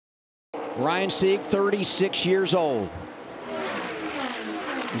Ryan Sieg, 36 years old.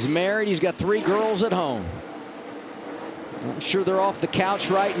 He's married. He's got 3 girls at home. I'm sure they're off the couch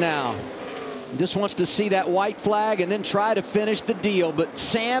right now. He just wants to see that white flag and then try to finish the deal. But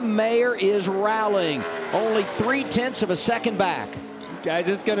Sam Mayer is rallying. Only 0.3 of a second back. Guys,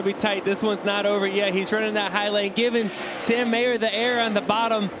 it's going to be tight. This one's not over yet. He's running that high lane, giving Sam Mayer the air on the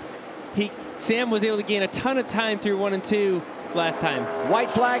bottom. Sam was able to gain a ton of time through 1 and 2 last time.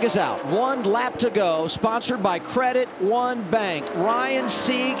 White flag is out. 1 lap to go. Sponsored by Credit One Bank. Ryan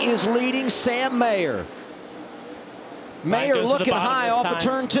Sieg is leading Sam Mayer. Mayer looking high off of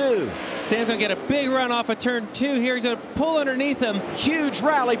turn 2. Sam's going to get a big run off of turn 2 here. He's going to pull underneath him. Huge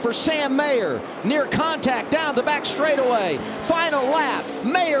rally for Sam Mayer. Near contact down the back straightaway. Final lap.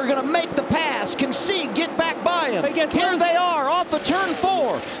 Mayer going to make the pass. Can Sieg get back by him? Here they are off of turn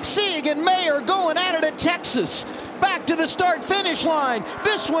 4. Sieg and Mayer going at it at Texas. Back to the start-finish line.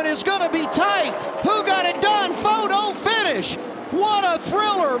 This one is going to be tight. Who got it done? Photo finish. What a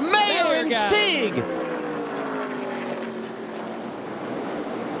thriller. Mayer and Sieg.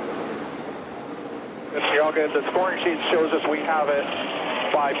 Y'all good. The scoring sheet shows us we have it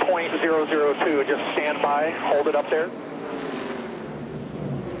by .002. Just stand by. Hold it up there.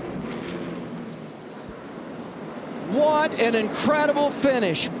 What an incredible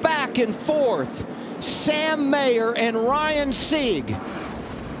finish. Back and forth. Sam Mayer and Ryan Sieg.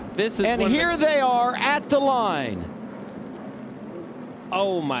 And here they are at the line.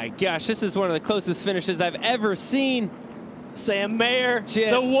 Oh my gosh, this is one of the closest finishes I've ever seen. Sam Mayer,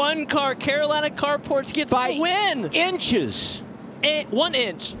 the 1 car, Carolina Carports gets the win. Inches. 1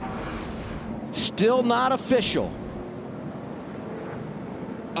 inch. Still not official.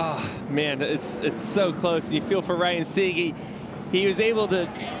 Oh man, it's so close. And you feel for Ryan Sieg. He was able to.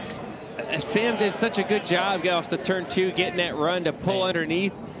 Sam did such a good job getting off the turn 2, getting that run to pull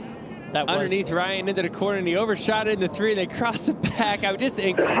underneath. Underneath Ryan into the corner, and he overshot it into 3, and they crossed the back. I was just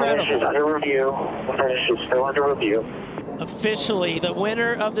incredible. The finish is under review. The finish is still under review. Officially, the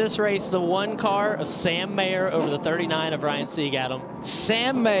winner of this race, the 1 car of Sam Mayer over the 39 of Ryan Sieg, Adam.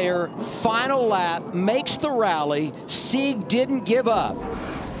 Sam Mayer, final lap, makes the rally. Sieg didn't give up.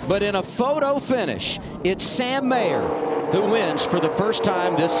 But in a photo finish, it's Sam Mayer who wins for the first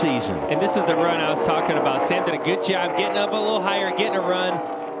time this season. And this is the run I was talking about. Sam did a good job getting up a little higher, getting a run.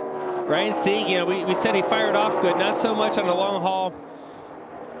 Ryan Sieg, you know, we said he fired off good, not so much on the long haul.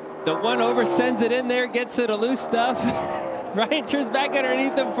 The 1 over sends it in there, gets it a loose stuff. Ryan turns back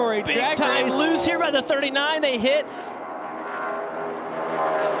underneath him for a drag race. Loose here by the 39. They hit.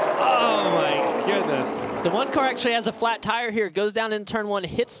 Oh my goodness. The 1 car actually has a flat tire here. Goes down in turn 1,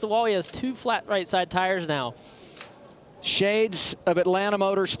 hits the wall. He has 2 flat right side tires now. Shades of Atlanta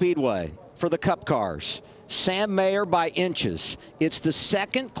Motor Speedway for the Cup cars. Sam Mayer by inches. It's the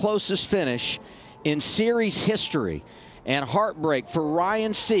 2nd closest finish in series history. And heartbreak for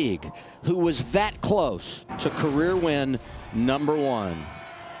Ryan Sieg, who was that close to career win number 1.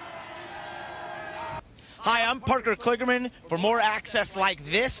 Hi, I'm Parker Kligerman. For more access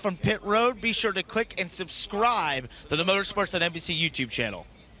like this from Pit Road, be sure to click and subscribe to the Motorsports on NBC YouTube channel.